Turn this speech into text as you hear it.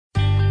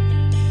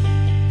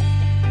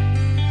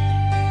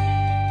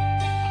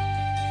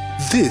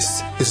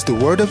This is the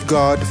Word of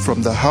God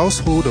from the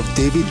Household of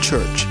David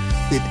Church.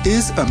 It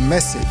is a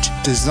message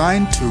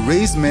designed to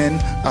raise men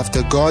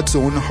after God's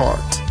own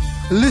heart.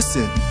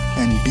 Listen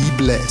and be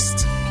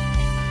blessed.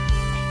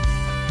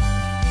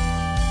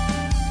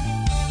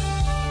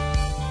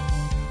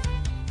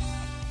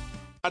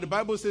 The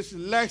Bible says,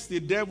 lest the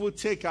devil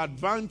take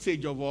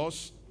advantage of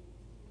us,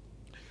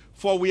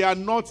 for we are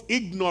not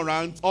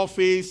ignorant of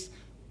his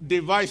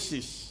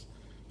devices.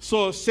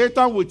 So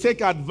Satan will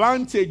take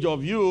advantage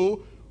of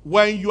you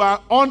when you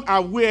are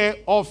unaware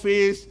of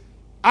his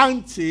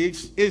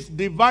antics, his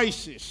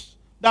devices.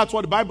 That's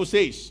what the Bible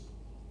says.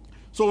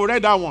 So we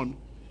read that one.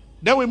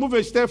 Then we move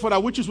a step further,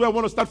 which is where I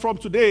want to start from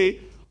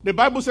today. The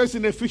Bible says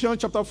in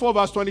Ephesians chapter 4,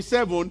 verse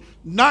 27,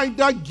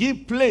 neither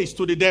give place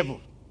to the devil.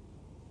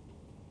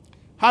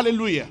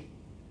 Hallelujah.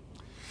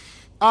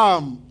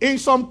 In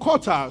some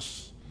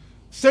quarters,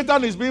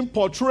 Satan is being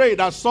portrayed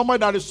as someone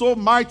that is so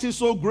mighty,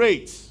 so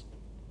great.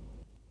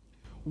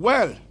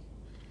 Well,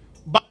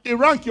 but the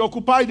rank he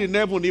occupied in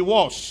heaven, he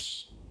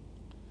was.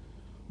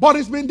 But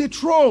he's been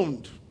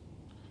dethroned,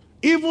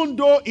 even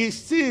though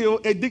he's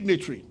still a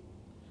dignitary.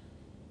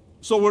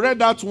 So we read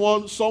that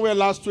one somewhere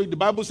last week. The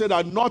Bible said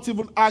that not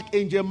even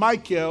Archangel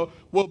Michael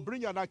will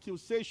bring an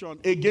accusation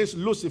against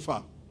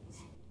Lucifer.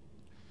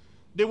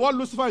 The word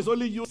Lucifer is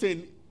only used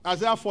in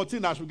Isaiah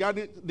 14 as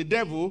regarding the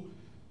devil.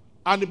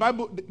 And the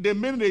Bible, the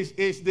meaning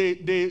is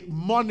the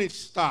morning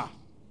star.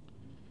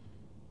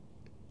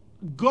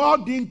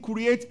 God didn't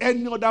create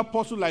any other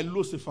person like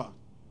Lucifer.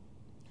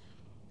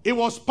 He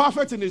was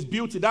perfect in his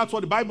beauty. That's what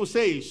the Bible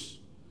says.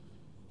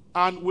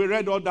 And we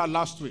read all that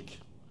last week.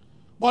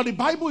 But the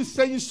Bible is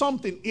saying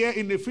something here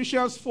in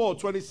Ephesians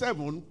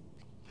 4:27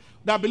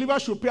 that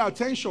believers should pay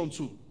attention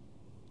to.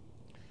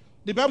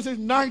 The Bible says,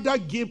 neither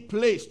give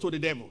place to the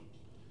devil.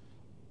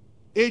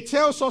 It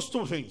tells us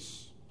two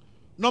things.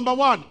 Number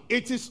one,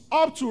 it is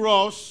up to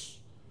us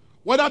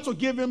whether to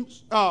give him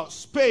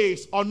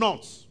space or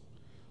not.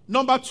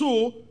 Number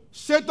two,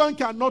 Satan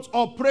cannot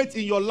operate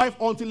in your life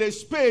until a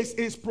space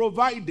is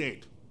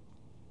provided.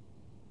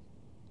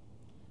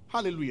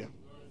 Hallelujah.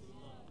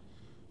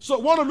 So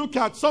I want to look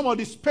at some of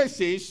the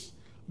spaces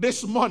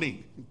this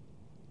morning.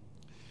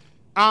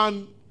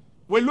 And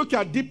we'll look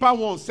at deeper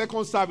ones,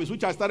 second service,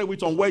 which I started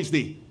with on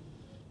Wednesday.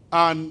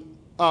 And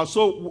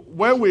so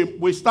when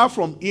we start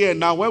from here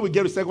now, when we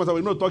get to second service,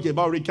 we're not talking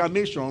about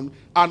reincarnation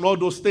and all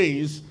those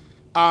things,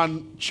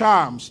 and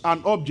charms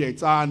and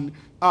objects and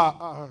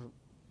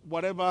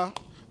whatever.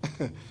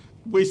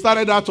 We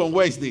started that on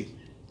Wednesday.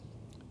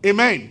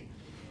 Amen.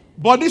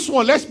 But this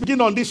one, let's begin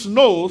on this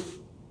note.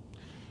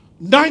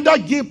 Neither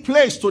give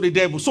place to the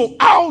devil. So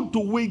how do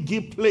we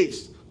give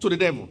place to the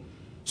devil?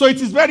 So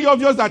it is very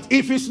obvious that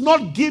if he's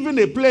not given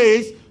a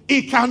place,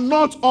 he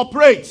cannot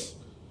operate.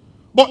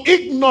 But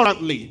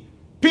ignorantly,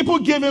 people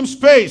give him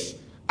space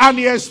and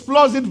he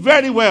explores it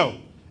very well.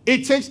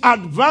 He takes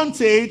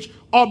advantage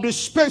of the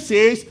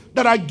spaces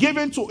that are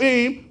given to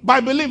him by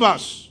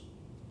believers.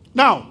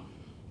 Now,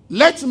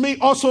 let me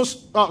also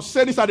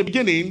say this at the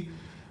beginning.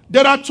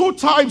 There are two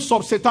types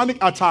of satanic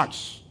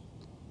attacks.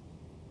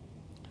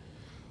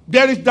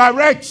 There is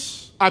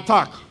direct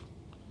attack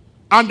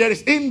and there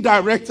is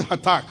indirect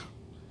attack.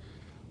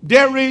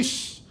 There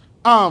is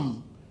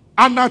an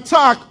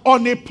attack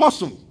on a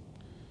person,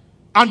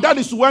 and that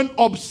is when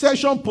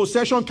obsession,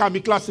 possession can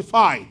be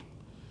classified.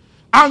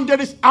 And there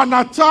is an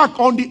attack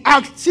on the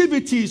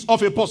activities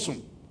of a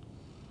person.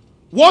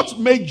 What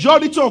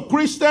majority of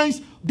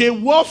Christians, the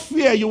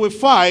warfare you will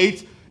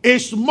fight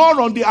is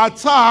more on the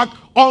attack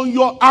on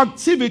your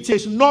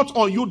activities, not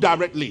on you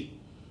directly.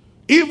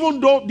 Even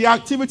though the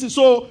activity,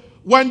 so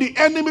when the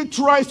enemy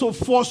tries to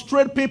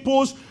frustrate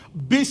people's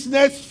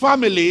business,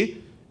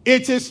 family,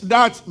 it is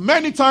that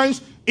many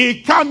times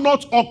he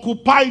cannot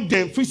occupy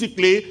them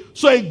physically,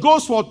 so it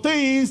goes for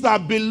things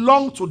that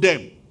belong to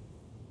them.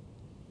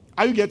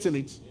 Are you getting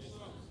it? Yes,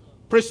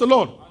 praise the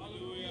Lord.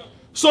 Hallelujah.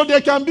 So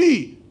there can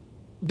be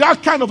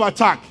that kind of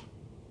attack,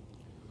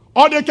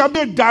 or there can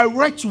be a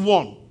direct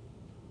one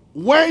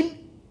when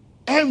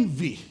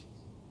envy,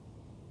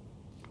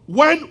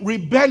 when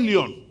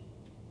rebellion,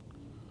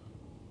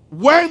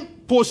 when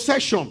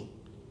possession,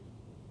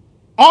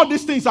 all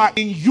these things are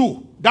in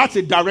you. That's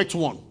a direct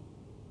one.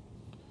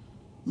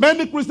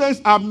 Many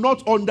Christians have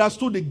not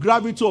understood the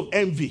gravity of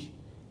envy.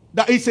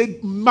 That it's a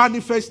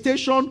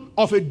manifestation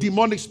of a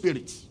demonic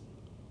spirit.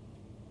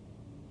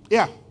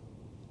 Yeah.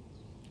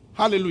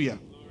 Hallelujah.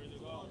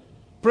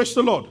 Praise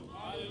the Lord.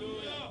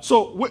 Hallelujah.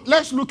 So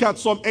let's look at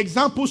some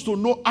examples to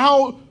know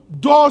how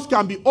doors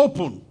can be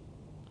opened.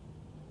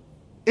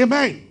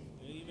 Amen.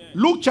 Amen.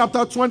 Luke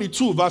chapter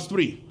 22 verse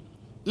 3.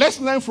 Let's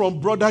learn from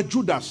brother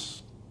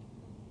Judas.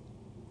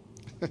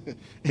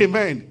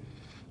 Amen.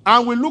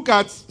 And we look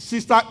at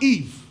Sister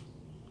Eve.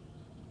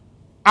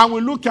 And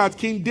we look at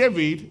King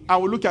David.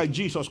 And we look at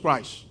Jesus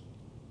Christ.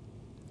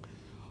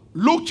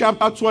 Luke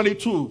chapter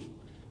 22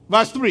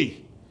 verse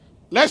 3.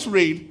 Let's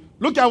read.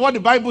 Look at what the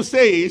Bible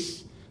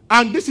says.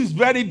 And this is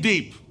very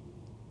deep.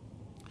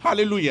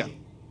 Hallelujah.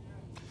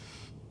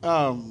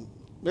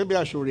 Maybe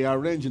I should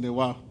rearrange in a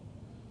while.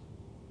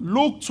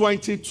 Luke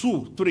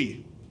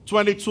 22:3.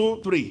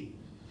 22:3.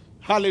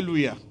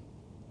 Hallelujah.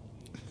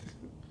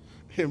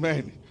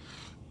 Amen.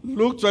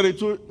 Luke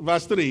 22,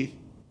 verse 3.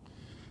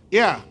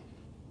 Yeah.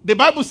 The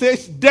Bible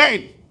says,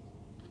 then.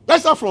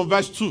 Let's start from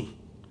verse 2.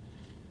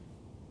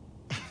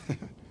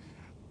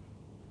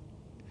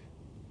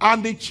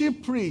 And the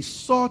chief priests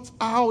sought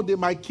how they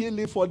might kill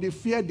him, for they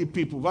feared the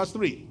people. Verse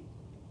 3.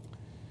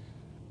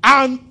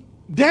 And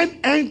then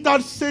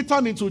entered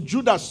Satan into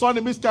Judas, son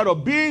of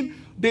Iscariot, being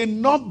the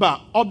number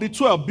of the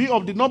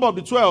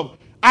 12,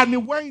 and he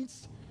went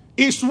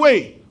his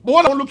way. But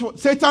what I want to look for,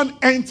 Satan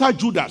entered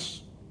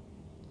Judas.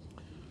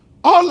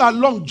 All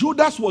along,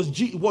 Judas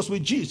was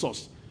with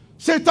Jesus.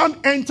 Satan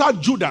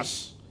entered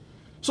Judas.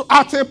 So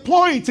at a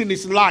point in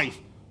his life,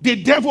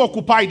 the devil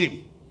occupied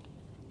him.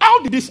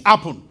 How did this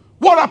happen?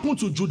 What happened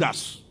to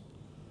Judas?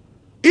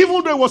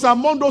 Even though he was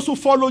among those who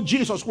followed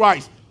Jesus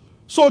Christ.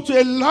 So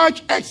to a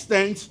large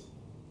extent,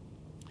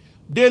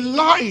 the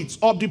light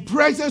of the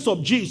presence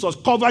of Jesus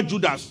covered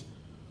Judas.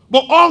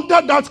 But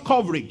under that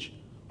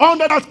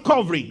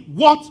covering,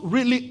 what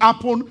really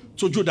happened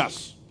to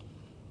Judas?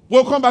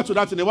 We'll come back to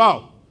that in a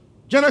while.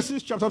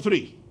 Genesis chapter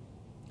 3.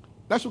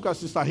 Let's look at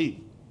Sister He.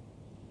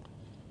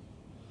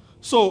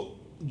 So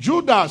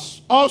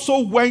Judas also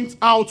went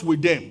out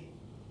with them.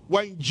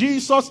 When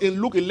Jesus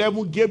in Luke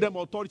 11 gave them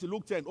authority,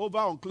 Luke 10, over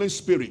unclean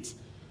spirits,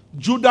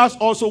 Judas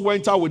also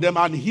went out with them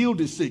and healed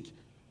the sick.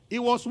 He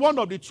was one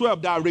of the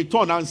 12 that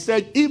returned and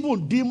said,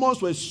 even demons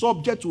were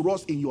subject to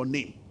us in your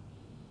name.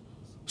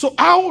 So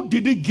how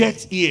did he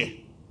get here?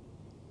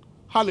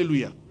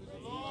 Hallelujah.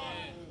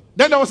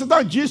 Then there was a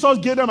time Jesus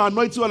gave them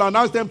anointing oil and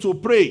asked them to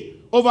pray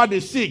over the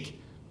sick.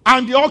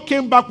 And they all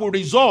came back with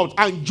results,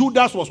 and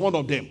Judas was one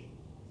of them.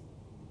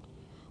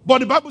 But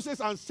the Bible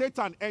says, and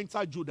Satan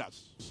entered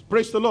Judas.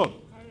 Praise the Lord.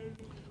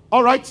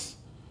 All right.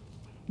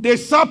 The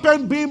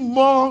serpent being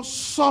more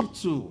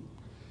subtle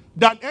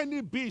than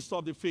any beast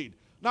of the field.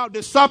 Now,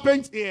 the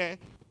serpent here,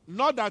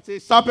 not that a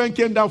serpent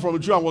came down from a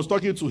tree and was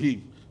talking to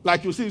him,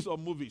 like you see in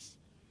some movies.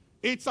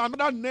 It's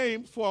another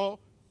name for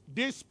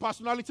this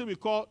personality we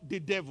call the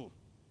devil.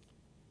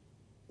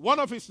 One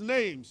of his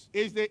names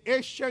is the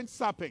ancient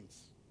serpent.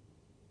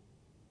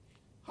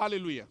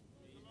 Hallelujah.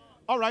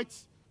 All right.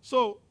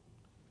 So,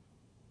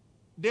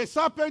 the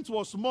serpent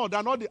was more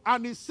than all the,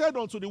 and he said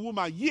unto the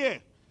woman, yeah.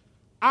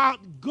 And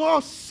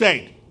God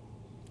said,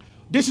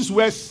 this is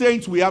where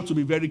saints, we have to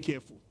be very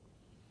careful.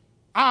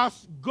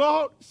 As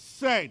God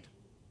said,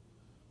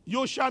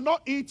 you shall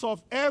not eat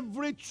of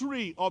every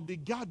tree of the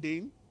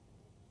garden.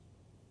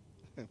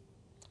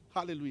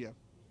 Hallelujah.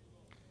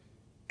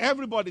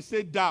 Everybody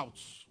say doubt.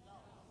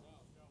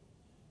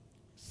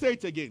 Say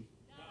it again.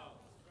 Doubt.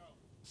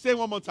 Say it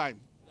one more time.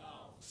 Doubt.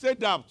 Say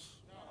doubt.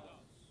 Doubt.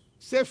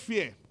 Say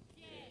fear.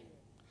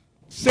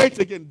 Say it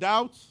again.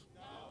 Doubt.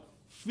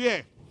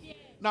 Fear.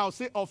 Now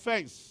say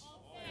offense.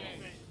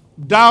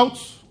 Doubt.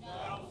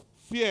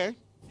 Fear.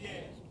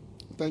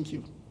 Thank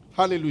you.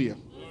 Hallelujah.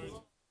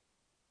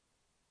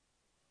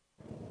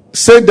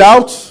 Say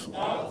doubt.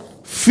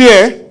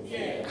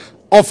 Fear.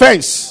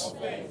 Offense.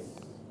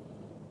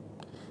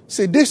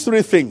 See, these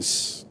three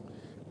things.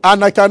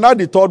 And I can add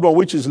the third one,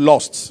 which is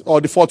lost. Or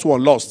the fourth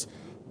one, lost.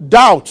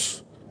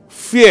 Doubt.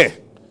 Fear.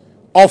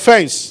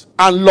 Offense.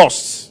 And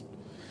lust.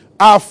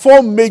 Are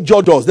four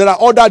major doors. There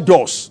are other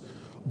doors.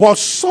 But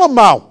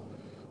somehow,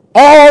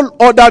 all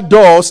other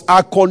doors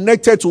are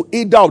connected to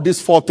either of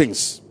these four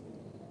things.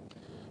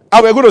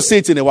 And we're going to see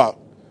it in a while.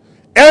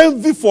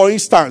 Envy, for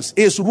instance,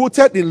 is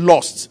rooted in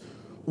lust.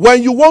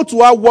 When you want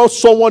to have what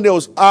someone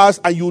else has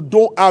and you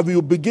don't have,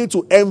 you begin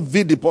to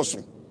envy the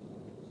person.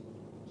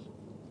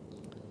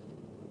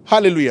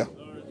 Hallelujah.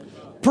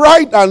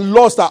 Pride and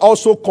lust are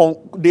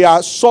also, they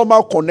are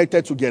somehow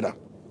connected together.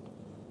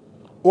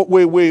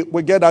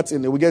 We get that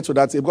in. We get to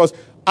that in, because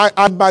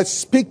I might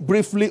speak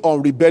briefly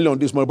on rebellion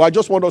this morning, but I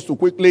just want us to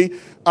quickly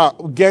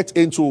get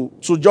into,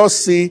 to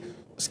just see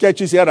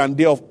sketches here and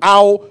there of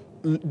how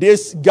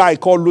this guy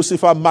called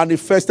Lucifer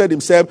manifested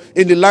himself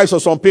in the lives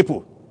of some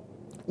people.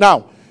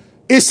 Now,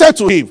 he said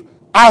to Eve,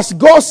 as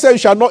God said, you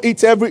shall not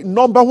eat every,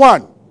 number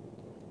one,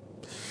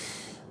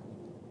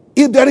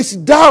 if there is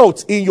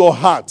doubt in your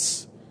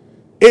hearts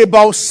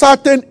about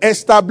certain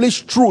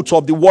established truths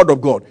of the word of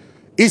God,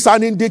 it's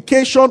an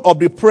indication of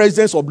the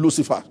presence of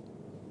Lucifer.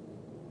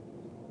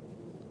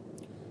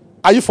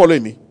 Are you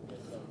following me?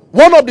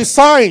 One of the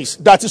signs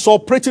that is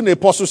operating in a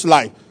person's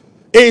life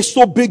is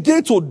to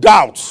begin to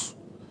doubt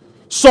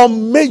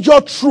some major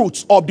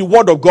truths of the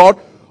word of God,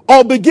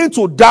 or begin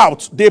to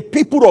doubt the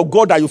people of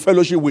God that you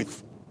fellowship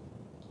with.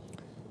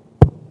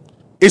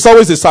 It's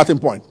always a starting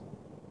point.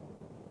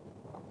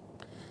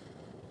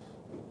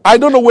 I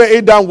don't know where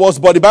Adam was,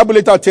 but the Bible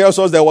later tells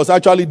us that was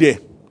actually there.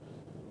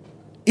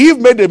 Eve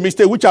made a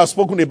mistake, which I've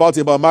spoken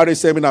about marriage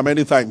seminar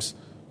many times.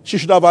 She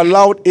should have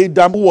allowed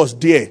Adam, who was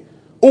there,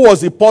 who was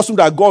the person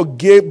that God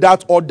gave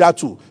that order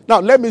to. Now,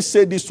 let me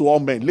say this to all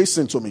men.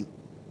 Listen to me.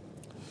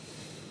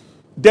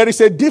 There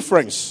is a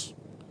difference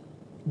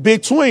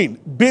between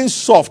being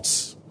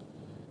soft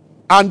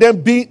and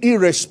then being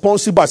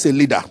irresponsible as a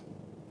leader.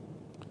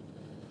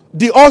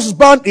 The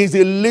husband is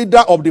the leader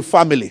of the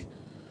family.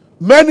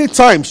 Many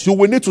times you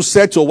will need to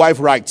set your wife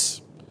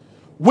right.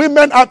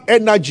 Women have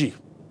energy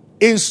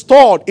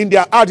installed in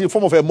their heart in the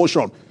form of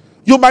emotion.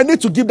 You might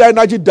need to give that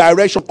energy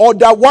direction,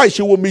 otherwise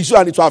she will miss you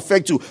and it will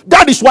affect you.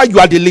 That is why you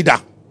are the leader.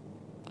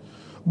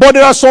 But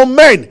there are some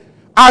men,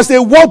 as they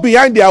walk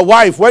behind their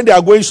wife when they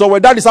are going somewhere,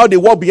 that is how they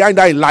walk behind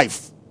her in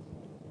life.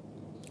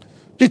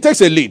 He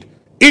takes a lead.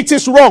 It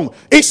is wrong.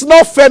 It's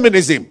not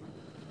feminism.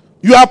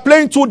 You are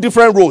playing two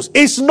different roles.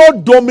 It's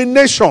not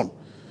domination.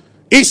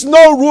 It's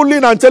not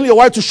ruling and telling your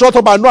wife to shut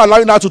up and not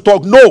allowing her to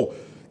talk. No.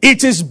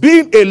 It is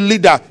being a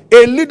leader.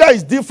 A leader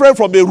is different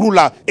from a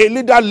ruler. A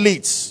leader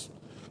leads.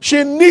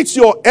 She needs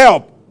your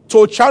help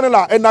to channel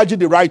her energy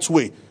the right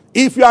way.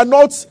 If you are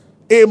not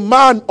a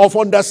man of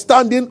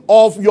understanding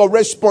of your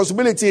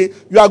responsibility,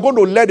 you are going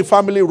to let the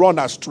family run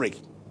astray.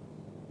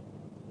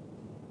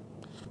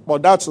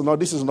 But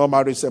this is not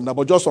marriage seminar,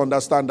 but just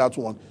understand that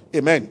one.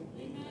 Amen.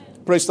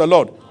 Praise the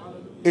Lord.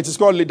 It is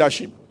called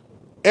leadership.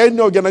 Any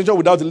organization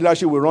without the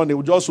leadership will run. It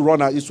will just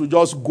run. It will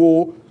just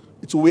go.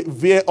 It will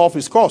veer off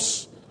its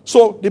course.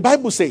 So the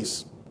Bible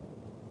says,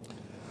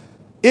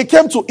 he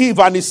came to Eve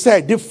and he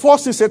said, the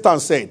first thing Satan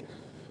said,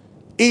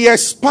 he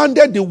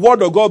expanded the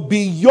word of God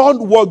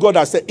beyond what God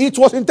has said. It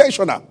was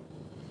intentional.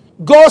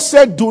 God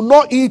said, do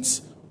not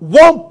eat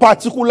one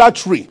particular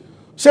tree.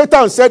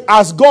 Satan said,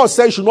 as God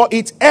said, you should not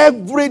eat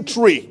every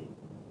tree.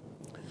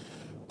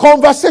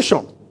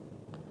 Conversation.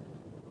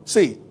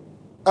 See,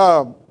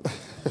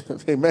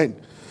 amen.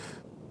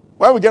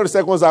 When we get to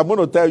seconds, I'm going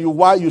to tell you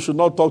why you should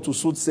not talk to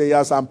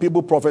soothsayers and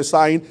people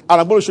prophesying. And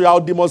I'm going to show you how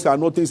demons can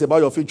know things about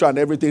your future and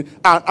everything.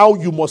 And how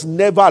you must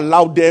never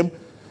allow them.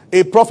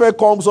 A prophet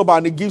comes up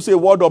and he gives a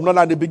word of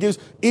knowledge and he begins.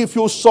 If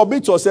you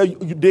submit yourself,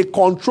 the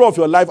control of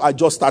your life has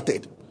just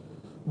started.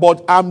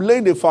 But I'm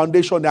laying the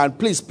foundation there, and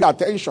please pay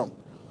attention.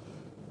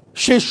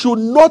 She should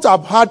not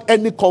have had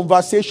any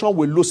conversation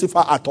with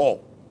Lucifer at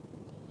all.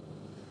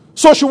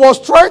 So she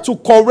was trying to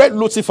correct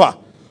Lucifer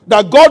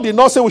that God did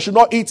not say we should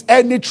not eat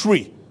any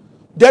tree.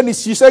 Then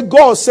she said,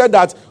 God said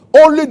that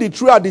only the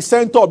tree at the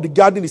center of the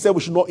garden, he said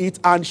we should not eat,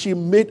 and she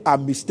made a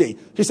mistake.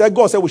 She said,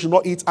 God said we should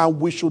not eat and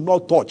we should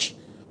not touch.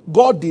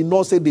 God did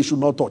not say they should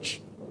not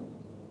touch.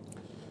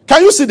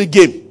 Can you see the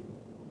game?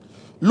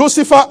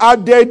 Lucifer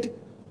added,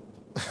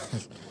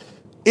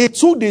 he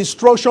took the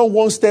instruction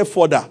one step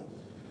further.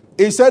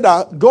 He said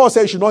that God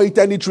said you should not eat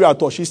any tree at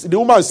all. The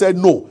woman said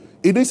no.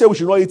 He didn't say we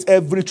should not eat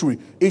every tree.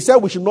 He said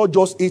we should not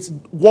just eat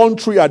one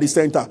tree at the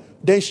center.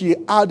 Then she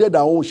added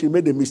her own. She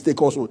made a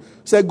mistake also.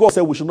 Said God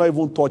said we should not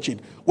even touch it.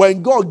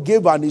 When God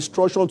gave an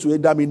instruction to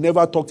Adam, he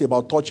never talked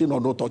about touching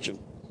or not touching.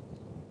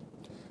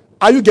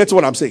 Are you getting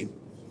what I'm saying?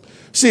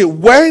 See,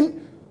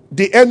 when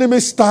the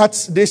enemy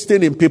starts this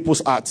thing in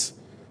people's hearts,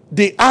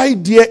 the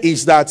idea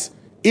is that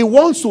he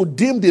wants to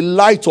dim the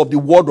light of the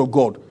word of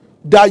God.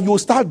 That you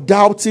start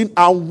doubting,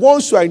 and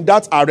once you are in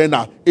that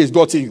arena, it's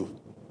gotten you.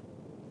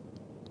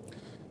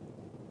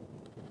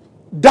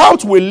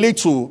 Doubt will lead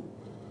to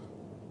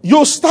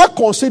you start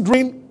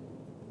considering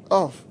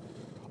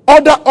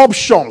other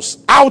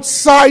options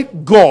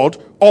outside God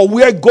or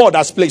where God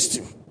has placed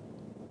you.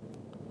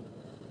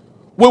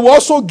 We will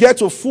also get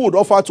to food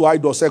offered to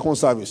idol second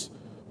service.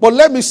 But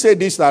let me say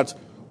this, that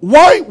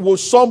why would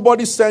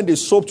somebody send a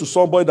soap to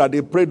somebody that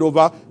they prayed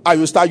over and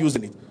you start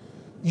using it?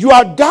 You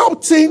are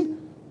doubting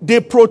the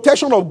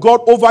protection of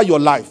God over your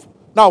life.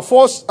 Now,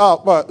 first,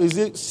 is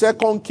it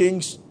 2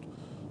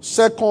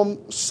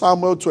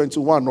 Samuel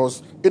 21, or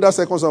either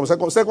 2 Samuel,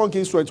 2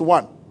 Kings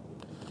 21.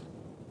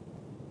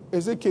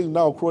 Is it King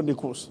now,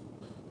 Chronicles?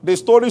 The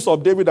stories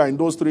of David are in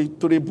those three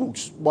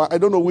books, but I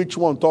don't know which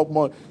one talk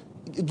more.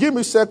 Give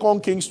me 2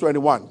 Kings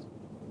 21.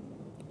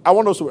 I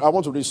want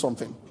to read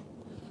something.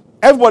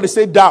 Everybody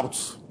say doubt.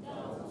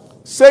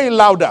 Say it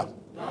louder.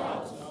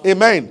 Doubt.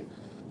 Amen.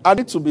 I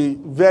need to be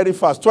very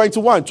fast.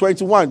 21.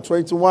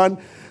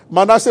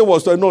 Manasseh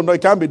was, no,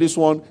 it can't be this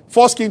one.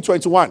 1 King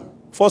 21.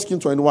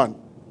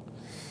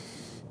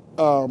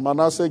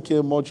 Manasseh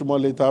came much more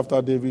later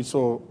after David,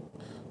 so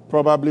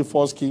probably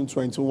 1 King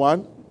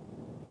 21.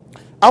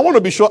 I want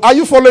to be sure. Are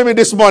you following me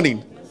this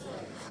morning?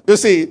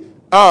 Yes, you see,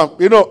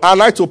 I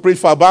like to preach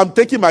for, but I'm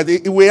taking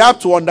we have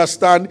to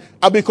understand,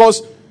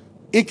 because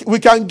we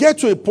can get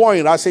to a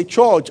point as a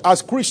church,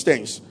 as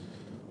Christians,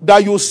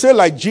 that you say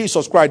like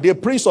Jesus Christ, the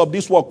prince of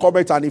this world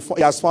cometh and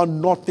he has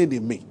found nothing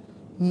in me.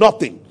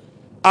 Nothing.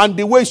 And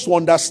the way is to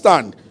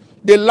understand.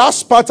 The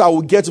last part I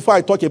will get before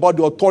I talk about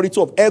the authority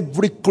of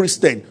every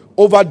Christian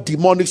over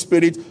demonic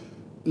spirit.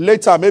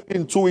 Later, maybe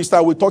in 2 weeks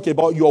time, we'll talk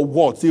about your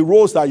words, the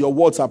roles that your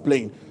words are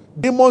playing.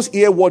 Demons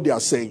hear what they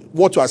are saying,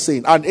 what you are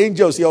saying, and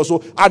angels hear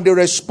also, and they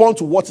respond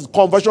to what is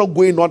conversion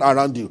going on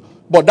around you.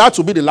 But that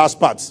will be the last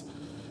part.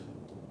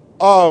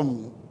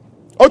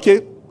 Okay.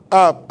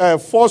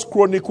 1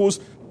 Chronicles.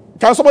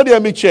 Can somebody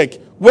help me check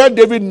where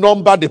David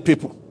numbered the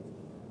people?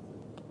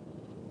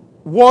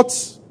 What?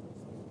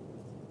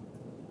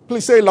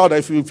 Please say it louder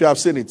if you have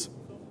seen it.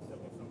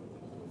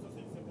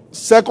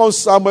 2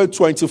 Samuel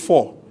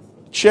 24.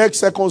 Check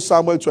 2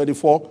 Samuel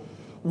 24.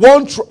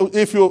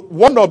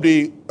 One of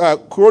the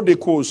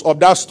chronicles of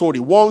that story,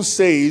 one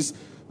says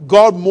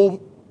God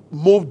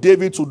moved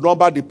David to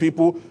number the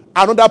people.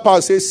 Another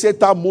part says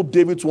Satan moved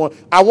David to one.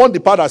 I want the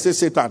part that says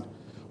Satan.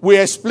 We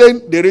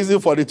explain the reason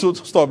for the two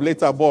stuff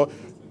later, but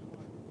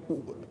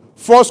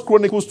First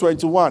Chronicles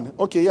 21.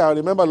 Okay, yeah, I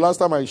remember last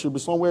time I should be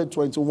somewhere in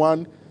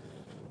 21.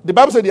 The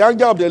Bible said the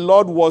anger of the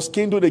Lord was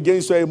kindled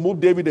against, so he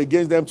moved David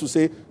against them to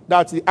say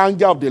that's the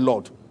anger of the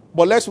Lord.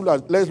 But let's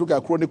look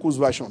at Chronicles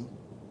version.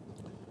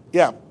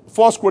 Yeah,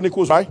 First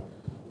Chronicles, right?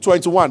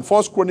 21.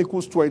 First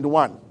Chronicles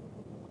 21.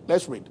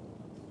 Let's read.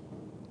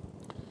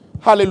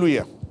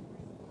 Hallelujah.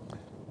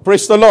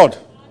 Praise the Lord.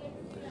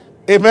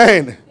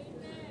 Amen.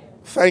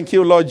 Thank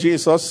you, Lord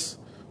Jesus.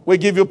 We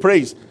give you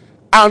praise.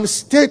 And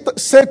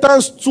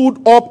Satan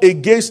stood up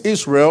against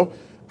Israel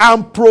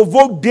and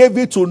provoked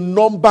David to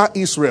number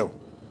Israel.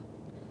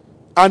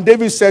 And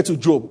David said to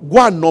Job,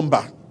 go and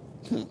number.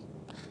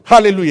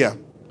 Hallelujah.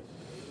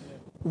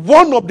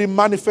 One of the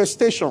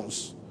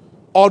manifestations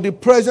of the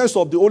presence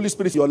of the Holy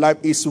Spirit in your life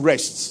is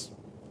rest.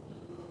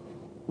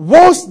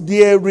 Once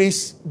there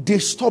is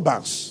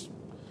disturbance,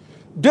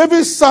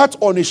 David sat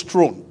on his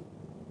throne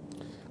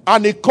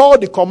and he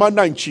called the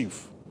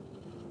commander-in-chief.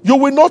 You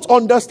will not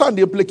understand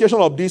the implication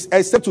of this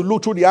except to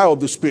look through the eye of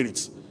the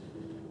Spirit.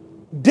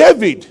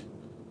 David,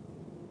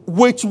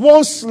 with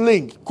one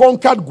sling,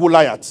 conquered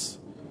Goliath.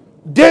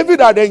 David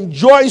had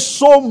enjoyed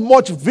so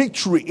much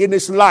victory in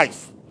his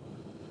life.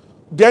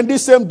 Then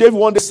this same David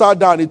one day sat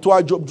down and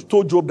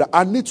told Job that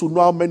I need to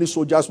know how many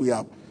soldiers we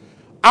have.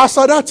 As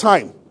at that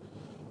time,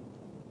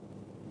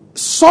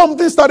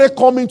 something started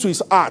coming to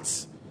his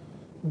heart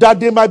that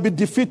they might be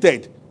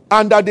defeated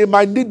and that they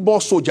might need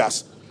more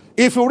soldiers.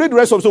 If you read the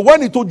rest of it, so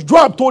when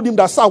Joab told him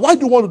that, sir, why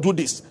do you want to do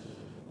this?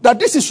 That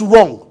this is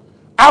wrong.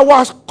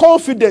 Our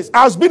confidence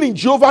has been in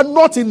Jehovah,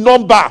 not in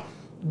number.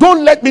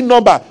 Don't let me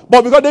number.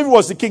 But because David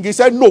was the king, he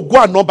said, no,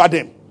 go and number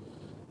them.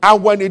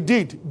 And when he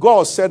did,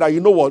 God said that, you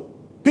know what?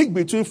 Pick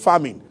between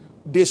famine,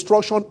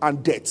 destruction,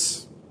 and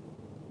death.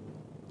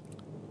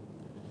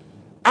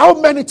 How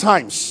many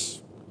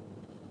times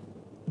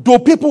do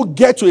people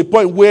get to a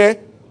point where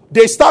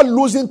they start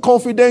losing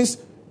confidence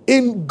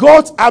in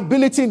God's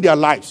ability in their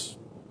lives?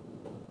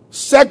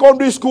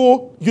 Secondary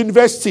school,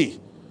 university.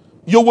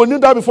 You will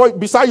need that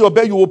beside your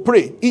bed, you will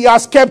pray. He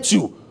has kept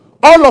you.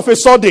 All of a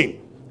sudden,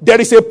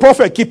 there is a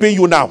prophet keeping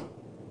you now.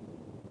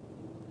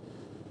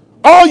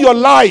 All your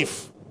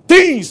life,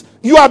 things,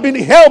 you have been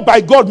helped by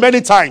God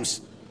many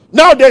times.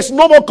 Now there's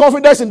no more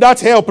confidence in that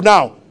help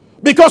now.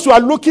 Because you are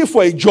looking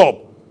for a job.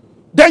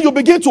 Then you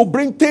begin to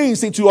bring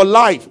things into your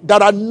life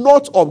that are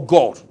not of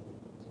God.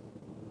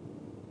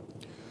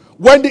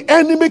 When the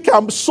enemy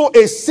can sow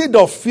a seed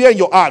of fear in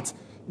your heart,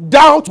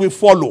 doubt will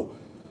follow.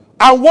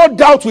 And what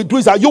doubt will do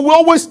is that you will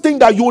always think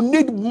that you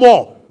need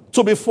more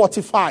to be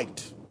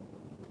fortified.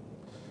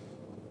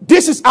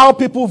 This is how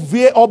people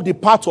veer up the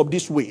path of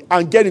this way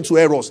and get into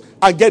errors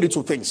and get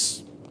into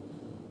things.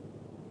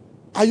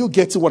 Are you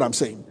getting what I'm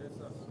saying? Yes,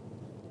 sir.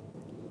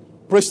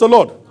 Praise the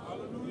Lord.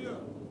 Hallelujah.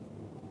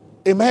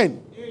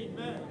 Amen.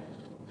 Amen.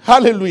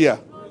 Hallelujah.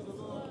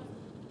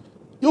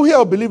 You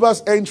hear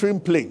believers entering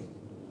plane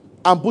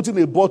and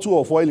putting a bottle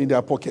of oil in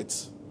their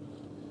pockets.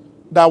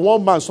 That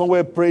one man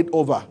somewhere prayed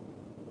over.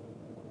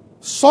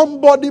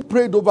 Somebody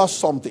prayed over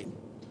something.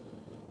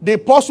 The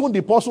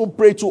person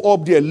prayed to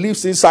up there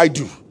lives inside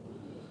you.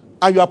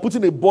 And you are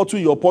putting a bottle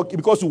in your pocket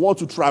because you want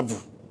to travel.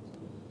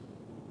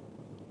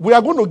 We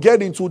are going to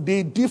get into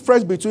the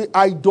difference between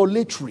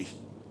idolatry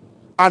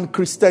and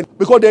Christianity.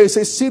 Because there is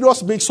a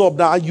serious mix-up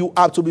now and you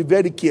have to be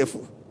very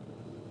careful.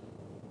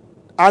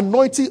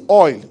 Anointing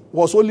oil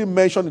was only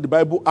mentioned in the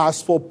Bible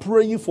as for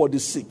praying for the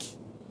sick.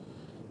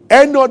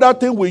 Any other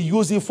thing we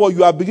use it for,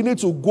 you are beginning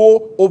to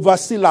go over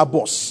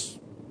syllabus.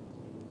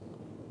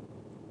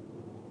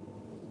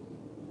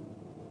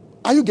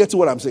 Are you getting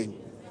what I'm saying?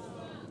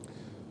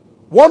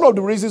 One of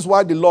the reasons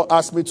why the Lord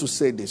asked me to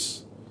say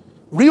this,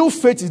 real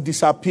faith is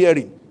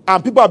disappearing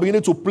and people are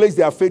beginning to place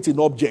their faith in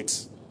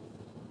objects.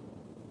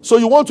 So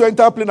you want to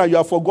enter a plane and you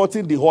have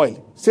forgotten the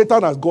oil.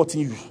 Satan has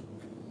gotten you.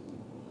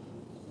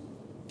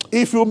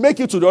 If you make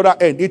it to the other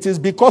end, it is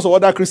because of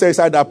other Christians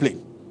inside that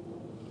plane.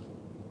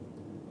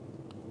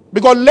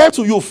 Because left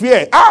to you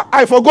fear,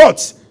 I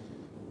forgot.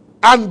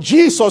 And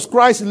Jesus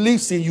Christ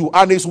lives in you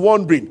and is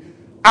wandering.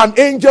 And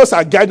angels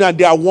are guiding and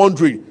they are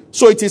wandering.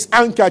 So it is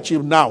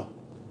handkerchief now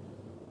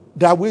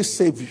that will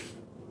save you.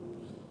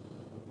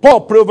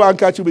 Paul prayed over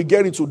handkerchief. We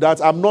get into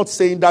that. I'm not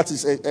saying that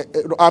is.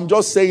 I'm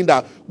just saying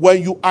that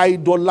when you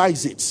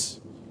idolize it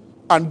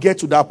and get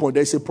to that point,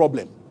 there's a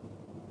problem.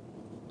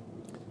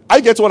 I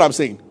get what I'm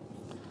saying.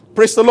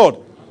 Praise the Lord.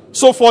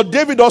 So for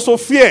David also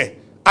fear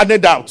and a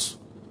doubt.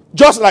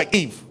 Just like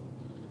Eve.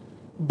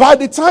 By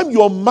the time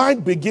your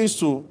mind begins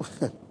to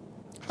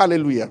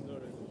hallelujah.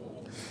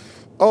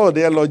 Oh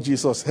dear Lord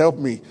Jesus, help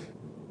me.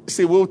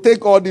 See, we'll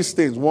take all these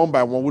things one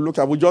by one. We'll look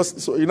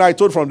at, I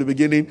told from the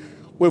beginning,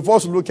 we'll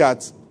first look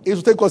at, it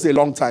will take us a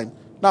long time.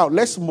 Now,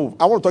 let's move.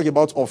 I want to talk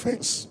about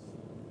offense.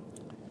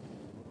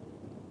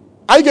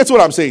 Are you getting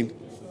what I'm saying?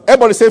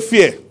 Everybody say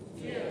fear.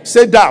 Fear.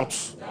 Say doubt.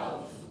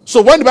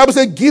 So when the Bible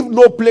says give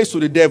no place to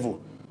the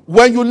devil,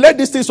 when you let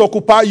these things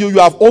occupy you, you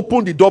have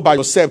opened the door by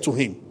yourself to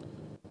him.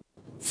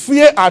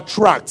 Fear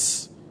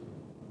attracts.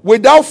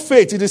 Without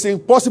faith, it is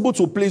impossible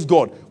to please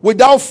God.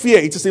 Without fear,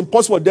 it is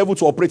impossible for the devil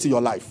to operate in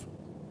your life.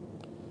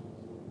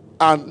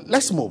 And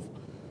let's move.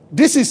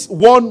 This is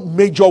one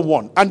major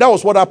one. And that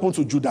was what happened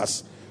to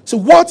Judas. So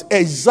what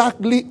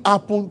exactly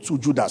happened to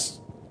Judas?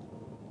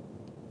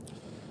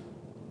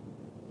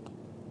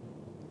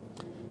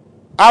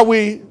 I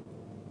will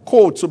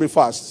quote to be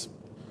fast.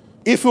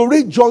 If you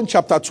read John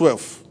chapter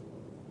 12,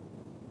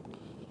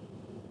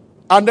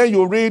 and then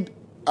you read,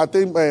 I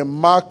think,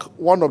 Mark,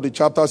 one of the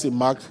chapters in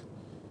Mark,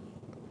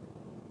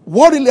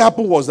 what really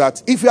happened was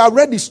that, if you have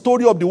read the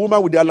story of the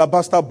woman with the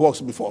alabaster box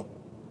before,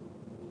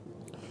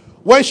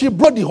 when she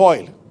brought the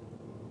oil,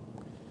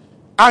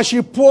 and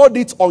she poured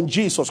it on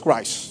Jesus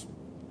Christ,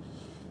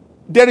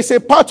 there is a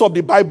part of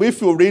the Bible,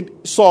 if you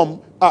read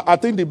some, I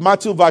think the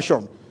Matthew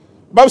version,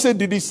 the Bible said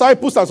the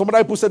disciples and some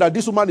other people said that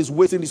this woman is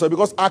wasting this oil,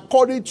 because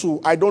according to,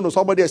 I don't know,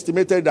 somebody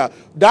estimated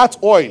that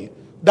oil,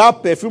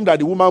 that perfume that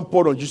the woman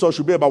poured on Jesus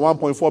should be about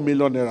 1.4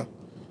 million naira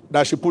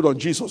that she put on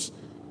Jesus.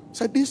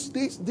 Said they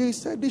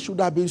said this should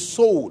have been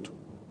sold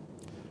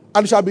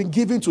and it should have been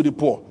given to the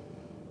poor.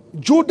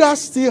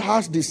 Judas still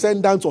has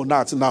descendants on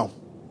earth now.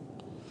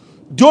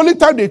 The only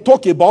time they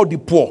talk about the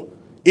poor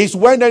is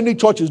when any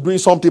church is doing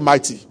something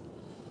mighty.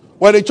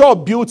 When the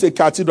church built a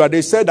cathedral,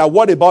 they said that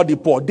what about the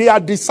poor? They are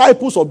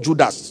disciples of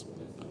Judas.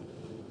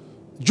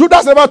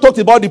 Judas never talked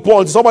about the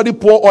poor until somebody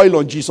poured oil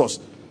on Jesus.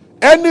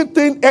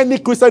 Anything any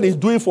Christian is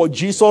doing for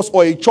Jesus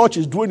or a church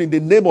is doing in the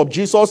name of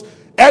Jesus,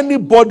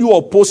 anybody who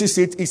opposes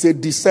it is a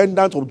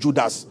descendant of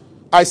Judas.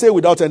 I say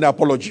without any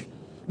apology.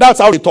 That's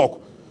how they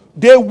talk.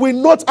 They will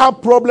not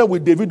have problem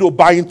with Davido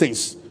buying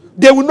things.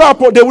 They will not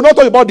talk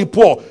about the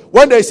poor.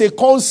 When there is a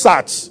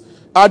concert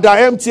that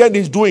MTN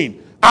is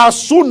doing,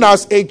 as soon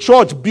as a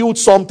church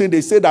builds something,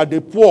 they say that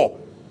the poor.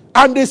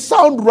 And they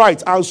sound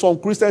right, and some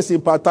Christians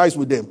sympathize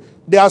with them.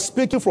 They are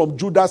speaking from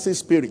Judas'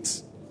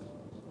 spirits.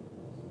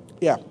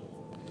 Yeah.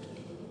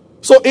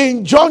 So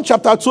in John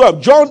chapter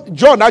 12,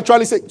 John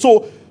actually said,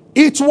 so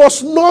it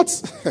was not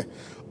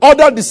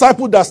other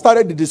disciples that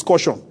started the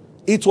discussion.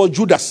 It was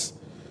Judas.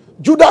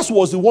 Judas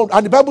was the one,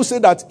 and the Bible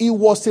said that he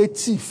was a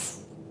thief.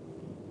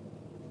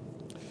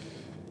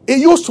 He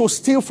used to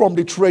steal from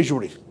the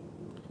treasury.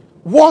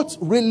 What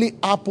really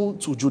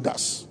happened to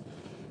Judas?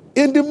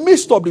 In the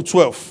midst of the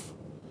 12,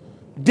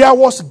 there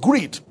was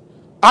greed.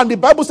 And the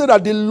Bible said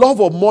that the love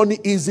of money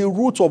is the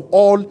root of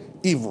all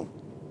evil.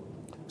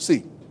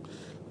 See,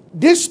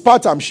 this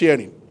part I'm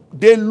sharing,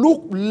 they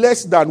look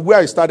less than where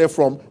I started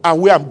from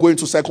and where I'm going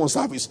to second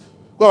service.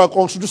 Well, I'm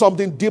going to do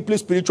something deeply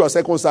spiritual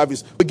second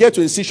service. We get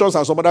to incisions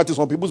and some other things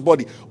on people's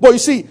body. But you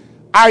see,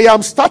 I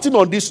am starting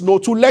on this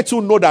note to let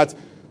you know that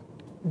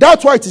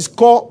that's why it is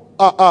called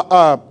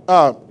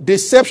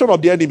deception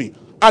of the enemy.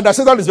 And that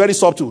Satan is very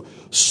subtle.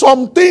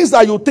 Some things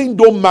that you think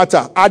don't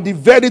matter are the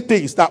very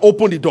things that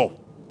open the door.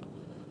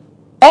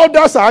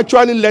 Others are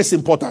actually less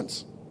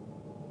important.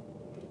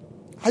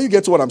 How you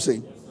get to what I'm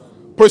saying?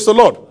 Praise the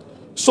Lord.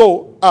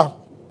 So,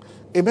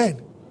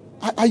 amen.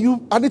 I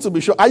need to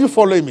be sure. Are you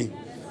following me?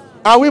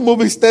 Are we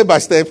moving step by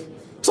step?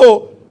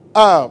 So,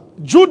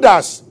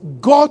 Judas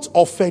got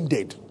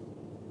offended.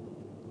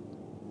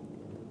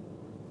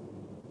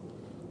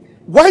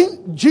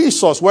 When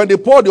they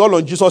poured the oil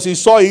on Jesus, he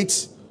saw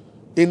it.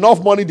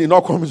 Enough money did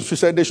not come. She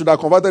said they should have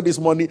converted this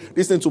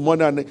into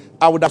money, and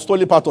I would have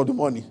stolen part of the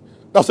money.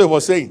 That's what he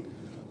was saying.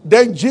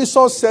 Then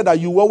Jesus said that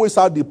you always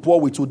have the poor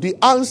with you. The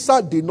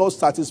answer did not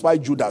satisfy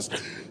Judas.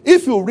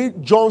 If you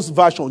read John's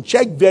version,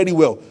 check very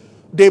well.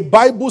 The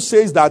Bible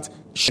says that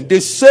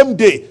the same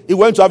day he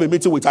went to have a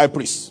meeting with high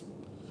priest.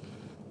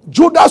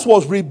 Judas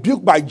was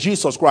rebuked by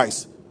Jesus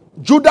Christ.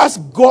 Judas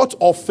got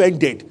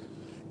offended.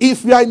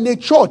 If you are in a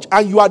church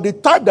and you are the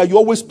type that you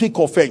always pick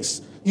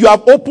offense, you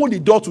have opened the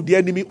door to the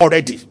enemy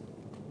already.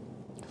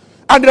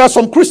 And there are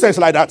some Christians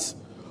like that.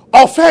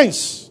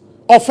 Offense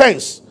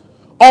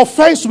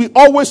will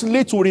always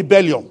lead to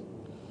rebellion.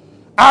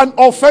 And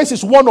offense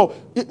is one of...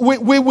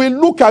 We will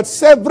look at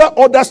several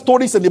other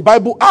stories in the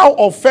Bible, how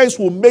offense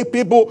will make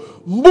people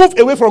move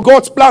away from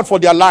God's plan for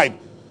their life.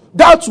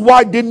 That's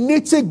why the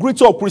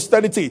nitty-gritty of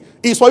Christianity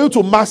is for you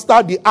to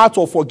master the art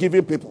of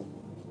forgiving people.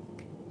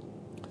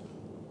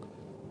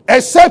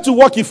 Except to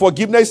work in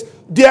forgiveness,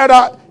 there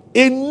are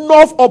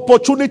enough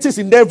opportunities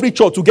in every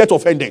church to get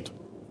offended.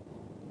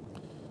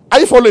 Are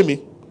you following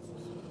me?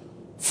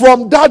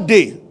 From that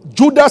day,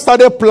 Judas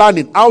started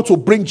planning how to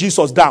bring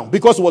Jesus down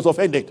because he was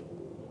offended.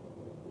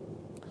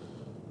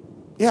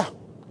 Yeah.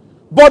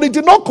 But he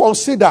did not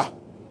consider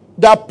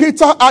that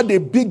Peter had a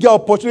bigger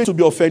opportunity to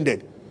be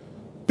offended.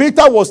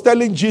 Peter was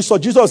telling Jesus,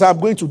 I'm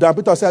going to die.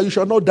 Peter said, you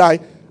shall not die.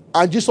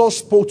 And Jesus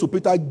spoke to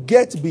Peter,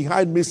 get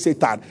behind me,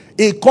 Satan.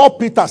 He called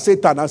Peter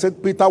Satan and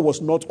said Peter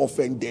was not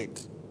offended.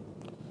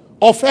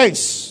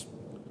 Offense.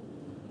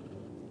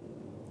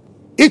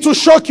 It will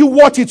shock you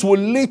what it will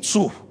lead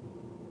to.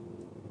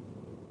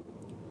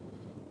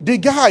 The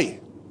guy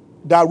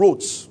that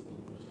wrote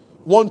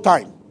one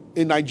time,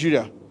 in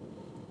Nigeria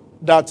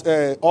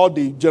that all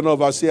the general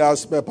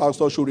overseers,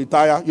 pastors should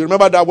retire. You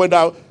remember that went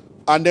out,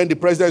 and then the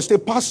president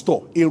said, pastor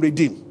in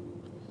Redeem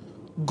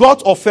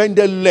got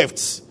offended,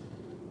 left,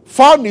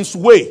 found his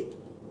way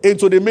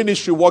into the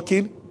ministry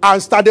working,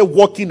 and started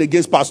working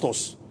against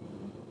pastors.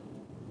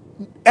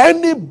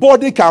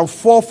 Anybody can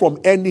fall from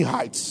any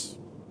heights.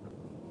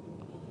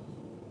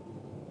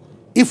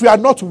 If we are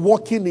not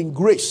walking in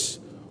grace,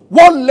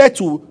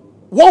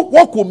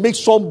 what could make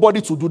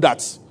somebody to do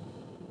that?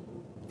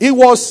 He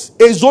was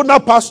a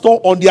zonal pastor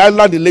on the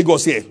island in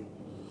Lagos here.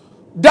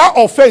 That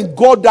offense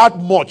got that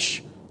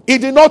much. He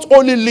did not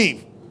only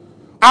leave.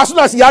 As soon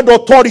as he had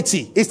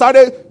authority, he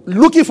started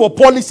looking for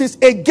policies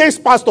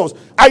against pastors.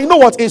 And you know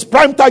what? His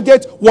prime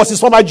target was his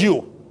former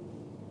Jew.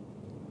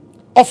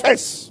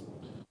 Offense.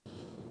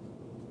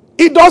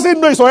 He doesn't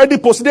know it's already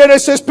posted. There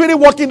is a spirit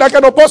working that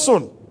kind of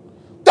person.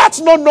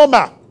 That's not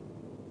normal.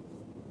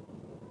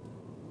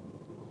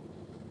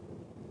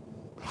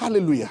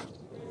 Hallelujah.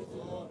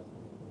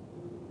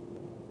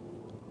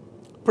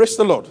 Praise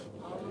the Lord.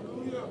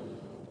 Hallelujah.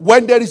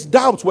 When there is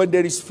doubt, when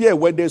there is fear,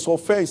 when there is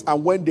offense,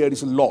 and when there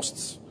is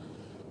lust,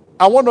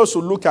 I want us to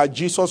look at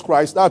Jesus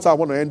Christ. That's how I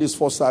want to end this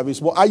first service.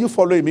 But are you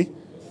following me?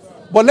 Yes,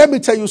 but let me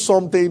tell you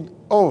something.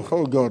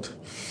 Oh God.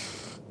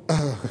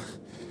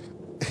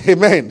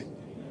 Amen.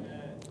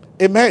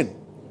 Amen.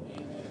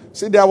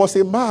 See, there was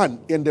a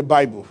man in the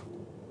Bible.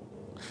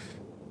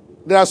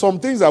 There are some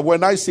things that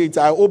when I say it,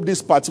 I hope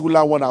this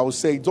particular one I will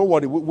say. Don't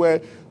worry.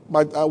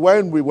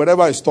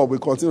 Whenever I stop, we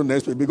continue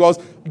next week. Because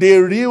the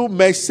real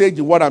message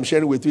in what I'm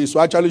sharing with you is to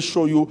actually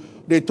show you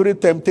the three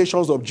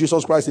temptations of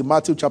Jesus Christ in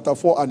Matthew chapter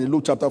 4 and in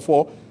Luke chapter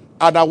 4.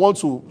 And I want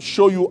to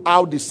show you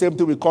how the same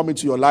thing will come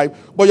into your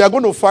life. But you're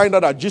going to find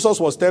out that Jesus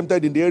was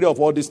tempted in the area of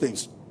all these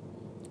things.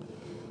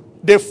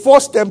 The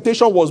first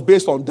temptation was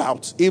based on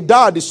doubt. If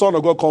thou art the Son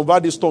of God,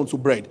 convert this stone to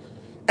bread.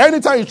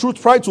 Anytime you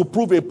try to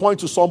prove a point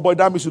to somebody,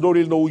 that means you don't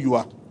really know who you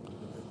are.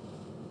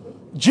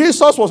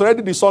 Jesus was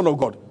already the Son of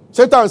God.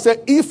 Satan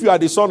said, if you are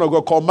the Son of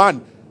God,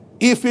 command.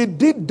 If he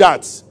did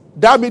that,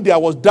 that means there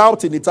was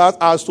doubt in it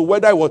as to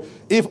whether it was.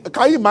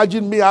 Can you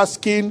imagine me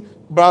asking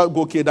Brother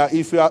Goke that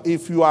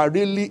if you are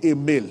really a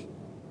male,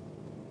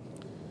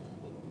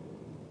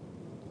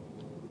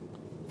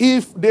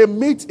 if they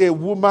meet a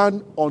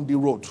woman on the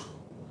road,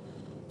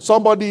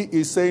 somebody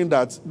is saying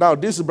that, now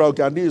this is Brother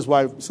Goke and this is his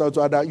wife, so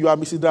to that you are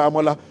Mrs.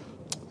 Amola,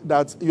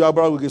 that you are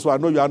Brother Goke, so I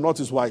know you are not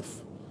his wife.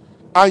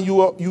 And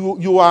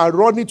you are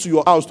running to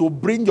your house to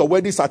bring your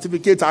wedding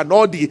certificate and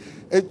all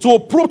to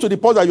prove to the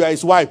point that you are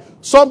his wife.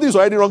 Something is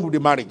already wrong with the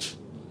marriage.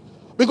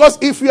 Because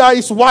if you are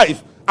his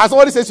wife, as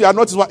somebody says you are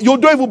not his wife, you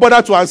don't even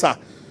bother to answer.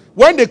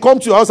 When they come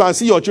to your house and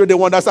see your children, they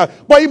won't understand.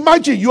 But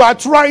imagine you are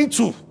trying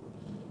to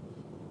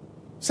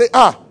say,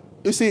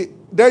 you see,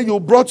 then you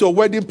brought your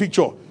wedding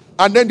picture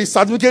and then the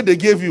certificate they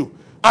gave you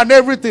and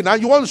everything,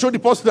 and you want to show the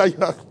person that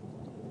you are.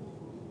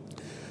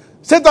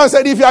 Satan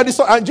said, if you are the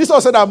Son, and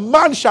Jesus said that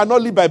man shall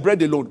not live by bread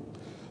alone.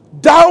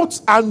 Doubt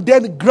and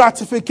then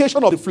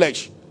gratification of the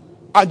flesh.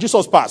 And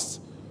Jesus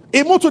passed.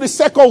 He moved to the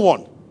second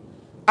one.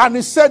 And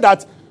he said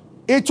that,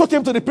 he took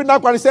him to the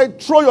pinnacle and he said,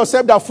 throw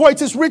yourself down, for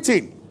it is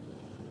written.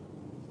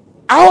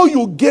 How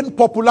you gain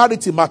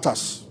popularity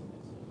matters.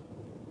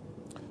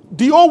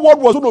 The whole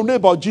world was going to know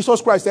about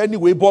Jesus Christ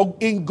anyway, but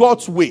in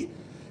God's way.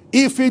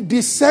 If he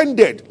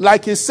descended,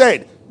 like he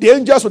said, the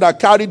angels would have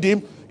carried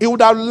him. He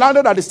would have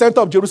landed at the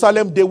center of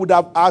Jerusalem. They would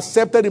have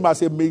accepted him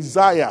as a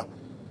Messiah.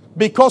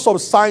 Because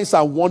of signs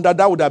and wonder,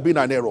 that would have been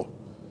an error.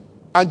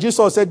 And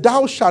Jesus said,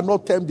 thou shalt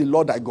not tempt the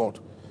Lord thy God.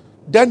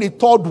 Then the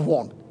third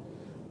one,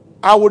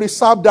 I will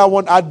reserve that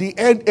one. At the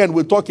end,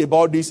 we'll talk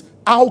about this.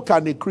 How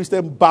can a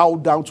Christian bow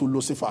down to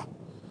Lucifer?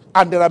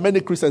 And there are many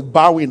Christians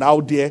bowing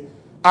out there.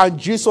 And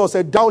Jesus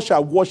said, thou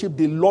shalt worship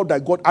the Lord thy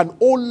God and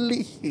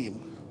only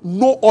him.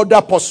 No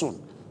other person.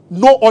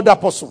 No other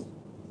person.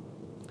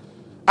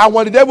 And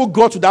when the devil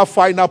got to that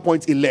final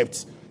point, he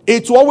left.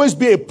 It will always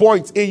be a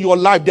point in your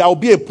life. There will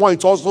be a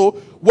point also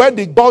where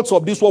the gods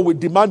of this world will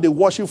demand the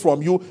worship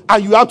from you,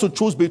 and you have to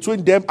choose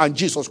between them and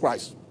Jesus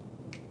Christ.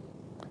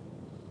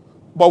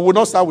 But we'll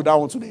not start with that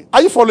one today.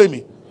 Are you following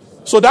me?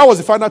 So that was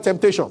the final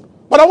temptation.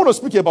 But I want to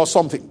speak about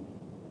something.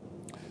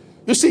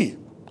 You see,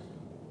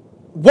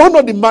 one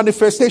of the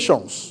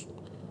manifestations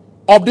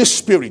of the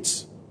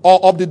spirit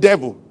or of the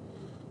devil,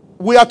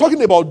 we are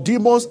talking about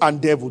demons and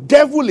devil.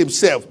 Devil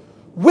himself.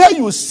 Where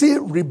you see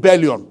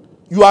rebellion,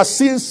 you are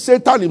seeing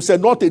Satan himself,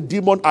 not a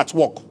demon at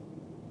work.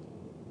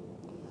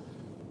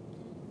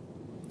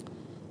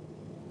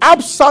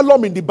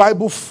 Absalom in the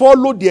Bible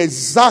followed the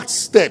exact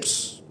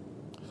steps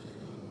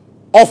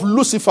of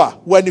Lucifer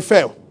when he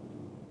fell.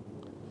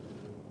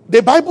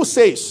 The Bible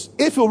says,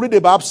 if you read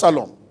about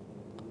Absalom,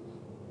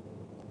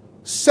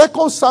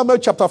 2 Samuel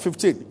chapter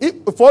 15,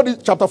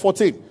 chapter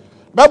 14,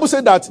 the Bible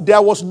said that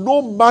there was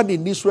no man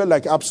in Israel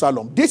like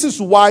Absalom. This is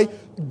why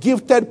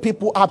gifted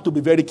people have to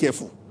be very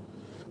careful.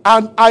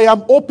 And I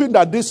am hoping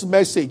that this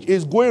message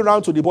is going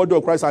around to the body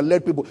of Christ and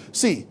let people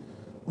see.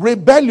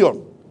 Rebellion,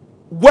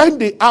 when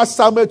they asked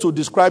Samuel to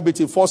describe it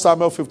in 1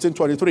 Samuel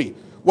 15:23,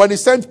 when he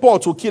sent Paul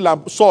to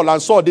kill Saul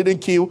and Saul didn't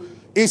kill,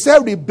 he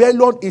said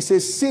rebellion is a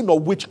sin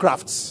of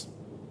witchcrafts.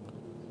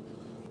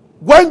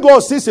 When God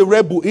sees a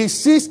rebel, he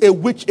sees a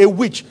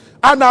witch.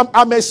 And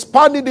I'm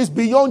expanding this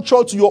beyond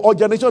church to your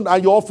organization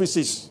and your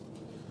offices.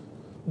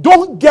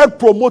 Don't get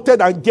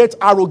promoted and get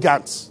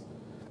arrogant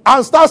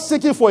and start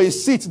seeking for a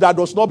seat that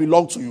does not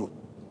belong to you.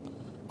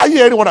 Are you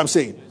hearing what I'm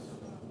saying?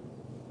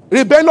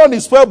 Rebellion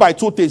is fueled by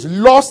two things: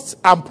 lust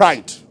and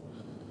pride.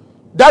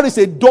 That is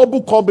a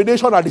double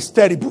combination and it's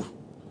terrible.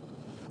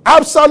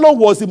 Absalom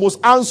was the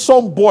most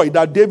handsome boy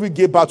that David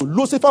gave birth to.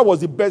 Lucifer was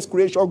the best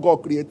creation God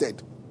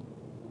created.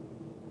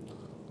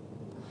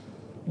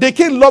 The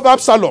king loved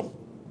Absalom.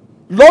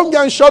 Long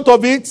and short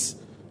of it,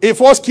 he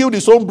first killed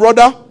his own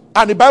brother,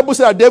 and the Bible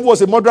said that David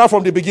was a murderer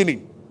from the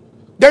beginning.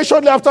 Then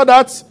shortly after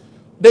that,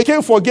 the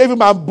king forgave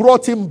him and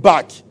brought him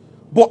back.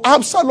 But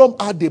Absalom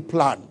had a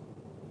plan.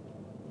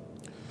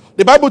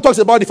 The Bible talks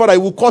about the fact that he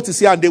will cut his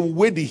hair and they will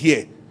weigh the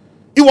hair.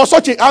 He was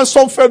such a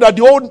handsome fellow that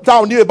the whole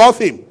town knew about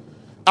him.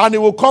 And he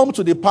will come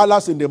to the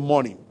palace in the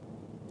morning.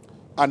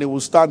 And he will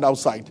stand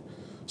outside.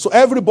 So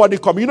everybody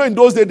come. You know, in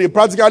those days, they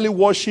practically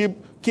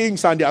worship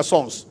kings and their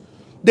sons.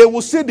 They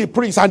will see the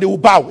prince and they will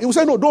bow. He will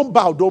say, no, don't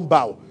bow, don't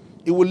bow.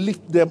 He will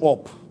lift them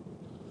up.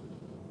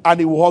 And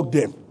he will hug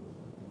them.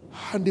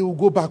 And they will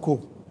go back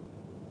home.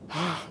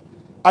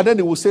 And then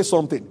he will say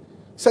something.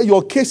 Say,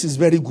 your case is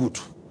very good.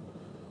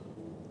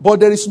 But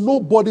there is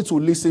nobody to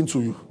listen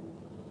to you.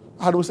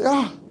 And he will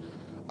say,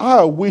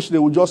 I wish they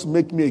would just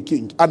make me a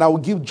king. And I will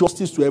give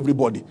justice to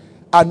everybody.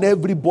 And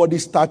everybody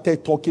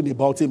started talking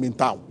about him in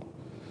town.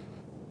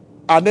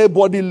 And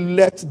everybody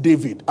left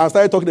David and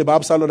started talking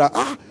about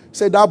Absalom.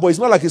 Said that boy, it's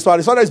not like his father.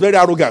 His father is very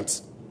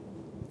arrogant.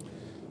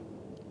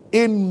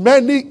 In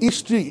the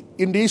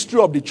history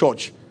of the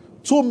church,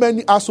 too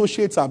many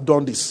associates have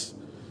done this.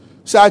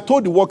 So I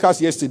told the workers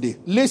yesterday,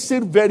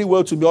 listen very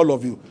well to me, all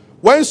of you.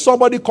 When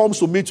somebody comes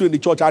to meet you in the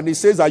church and he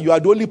says that you are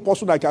the only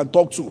person I can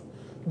talk to,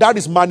 that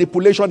is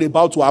manipulation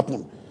about to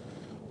happen.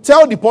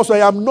 Tell the person,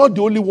 I am not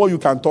the only one you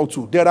can talk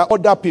to. There are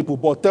other people,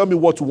 but tell me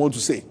what you want to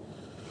say.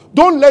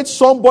 Don't let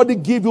somebody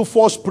give you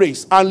false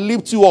praise and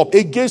lift you up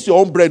against your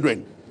own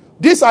brethren.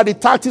 These are the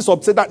tactics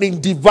of Satan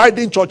in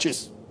dividing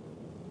churches.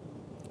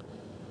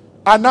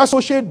 An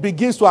associate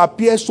begins to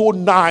appear so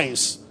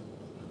nice.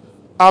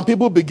 And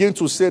people begin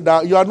to say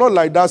that you are not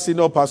like that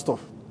senior pastor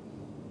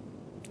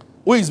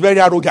who is very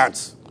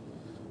arrogant.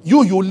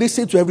 You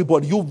listen to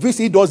everybody. You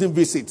visit, he doesn't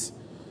visit.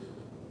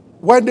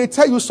 When they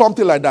tell you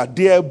something like that,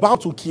 they are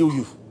about to kill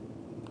you.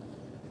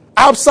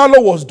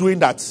 Absalom was doing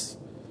that.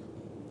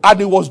 And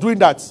he was doing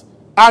that.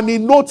 And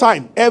in no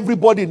time,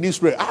 everybody in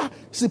Israel,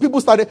 see, people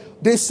started,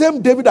 the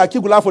same David that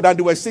killed Goliath for that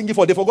they were singing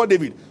for, they forgot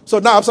David. So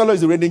now Absalom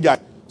is the reigning guy.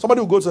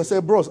 Somebody will go to and say,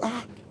 bros,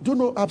 do you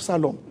know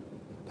Absalom?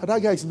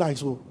 That guy is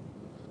nice. Oh.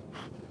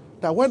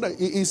 That when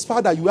his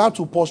father, you have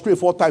to prostrate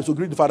 4 times to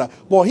greet the father.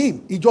 But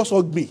him, he just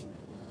hugged me.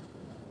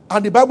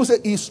 And the Bible says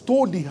he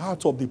stole the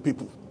heart of the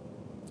people.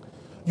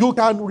 You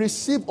can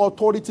receive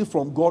authority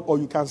from God, or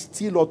you can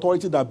steal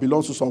authority that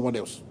belongs to someone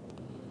else.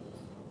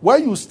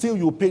 When you steal,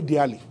 you pay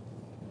dearly.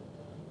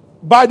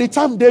 By the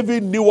time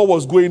David knew what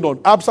was going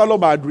on,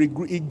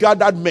 Absalom he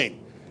gathered men.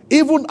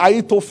 Even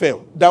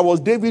Ahithophel, that was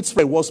David's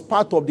friend, was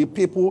part of the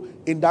people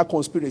in that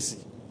conspiracy.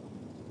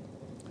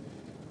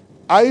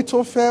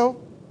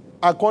 Ahithophel,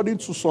 according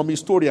to some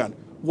historian,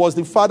 was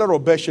the father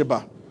of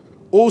Bathsheba,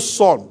 whose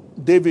son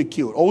David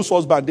killed, or whose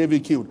husband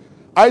David killed.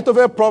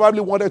 Ahithophel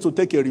probably wanted to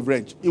take a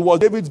revenge. He was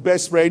David's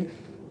best friend,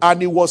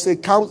 and he was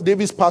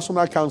David's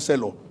personal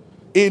counselor.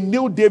 He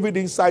knew David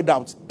inside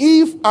out.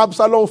 If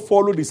Absalom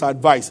followed his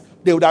advice,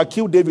 they would have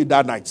killed David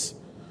that night.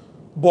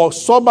 But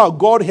somehow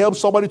God helped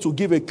somebody to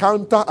give a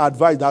counter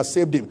advice that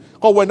saved him.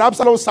 Because when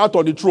Absalom sat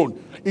on the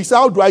throne, he said,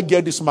 how do I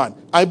get this man?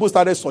 And people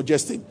started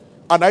suggesting.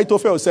 And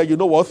Ahithophel said, you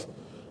know what?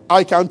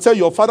 I can tell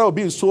your father will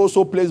be in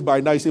so place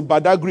by now. He's in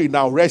Badagry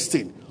now,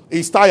 resting.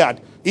 He's tired.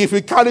 If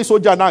we carry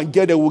soldier now and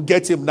get there, we'll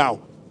get him now.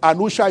 And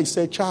Hushai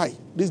said, Chai,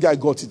 this guy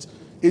got it.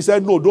 He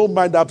said, no, don't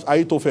mind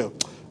Ahithophel.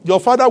 Your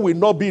father will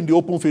not be in the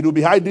open field. He'll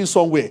be hiding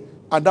somewhere.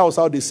 And that was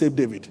how they saved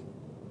David.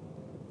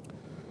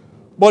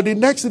 But the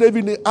next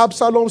day,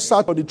 Absalom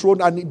sat on the throne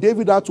and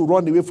David had to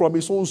run away from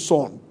his own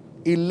son.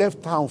 He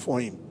left town for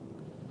him.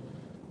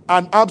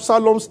 And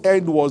Absalom's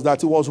end was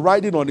that he was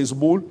riding on his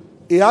mule.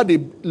 He had a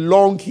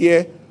long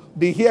hair.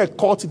 The hair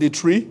caught the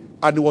tree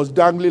and he was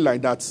dangling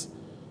like that.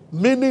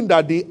 Meaning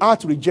that the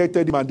earth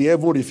rejected him and the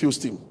heaven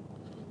refused him.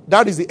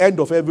 That is the end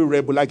of every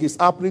rebel, like it's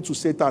happening to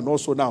Satan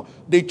also now.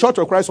 The Church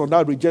of Christ on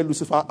that rejected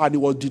Lucifer and he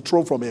was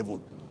dethroned from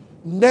heaven.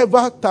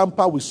 Never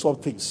tamper with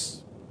soft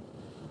things.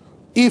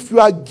 If you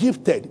are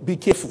gifted, be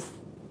careful.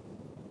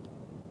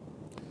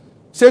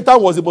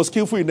 Satan was the most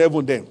skillful in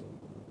heaven then.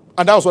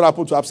 And that was what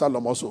happened to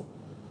Absalom also.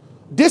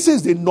 This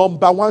is the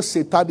number one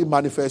satanic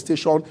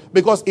manifestation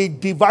because it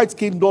divides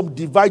kingdom,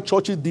 divides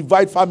churches,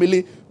 divides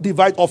family,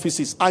 divides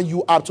offices. And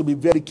you have to be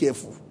very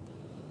careful.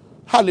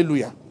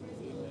 Hallelujah.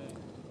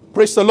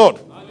 Praise the Lord.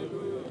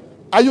 Hallelujah.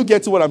 Are you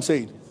getting what I'm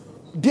saying?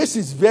 This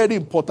is very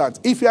important.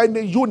 If you are in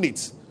a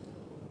unit,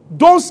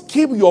 Don't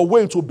scheme your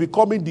way into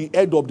becoming the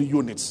head of the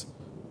units.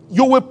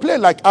 You will play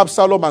like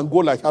Absalom and go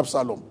like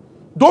Absalom.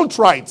 Don't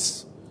try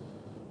it.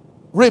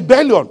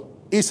 Rebellion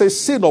is a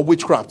sin of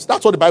witchcraft.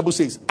 That's what the Bible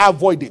says.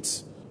 Avoid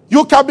it.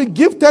 You can be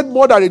gifted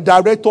more than a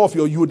director of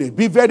your unit.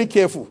 Be very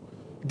careful.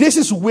 This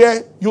is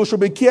where you should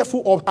be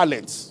careful of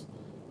talents.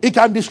 It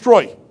can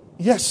destroy.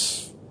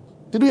 Yes.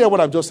 Did you hear what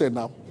I've just said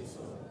now?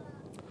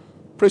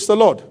 Praise the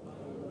Lord.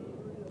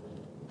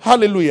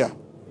 Hallelujah.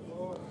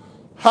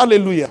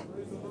 Hallelujah.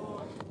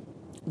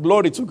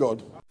 Glory to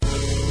God.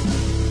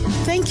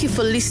 Thank you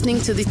for listening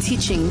to the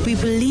teaching. We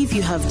believe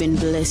you have been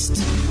blessed.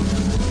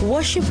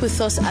 Worship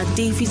with us at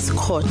David's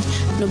Court,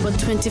 number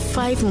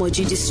 25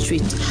 Mojidi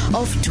Street,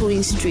 off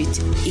Toyin Street,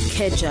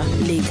 Ikeja,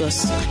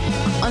 Lagos.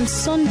 On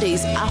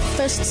Sundays, our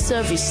first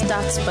service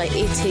starts by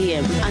 8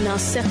 a.m. and our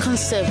second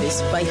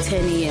service by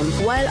 10 a.m.,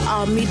 while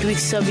our midweek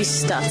service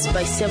starts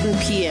by 7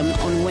 p.m.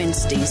 on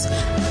Wednesdays.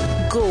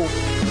 Go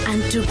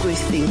and do great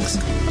things.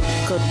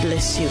 God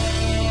bless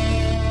you.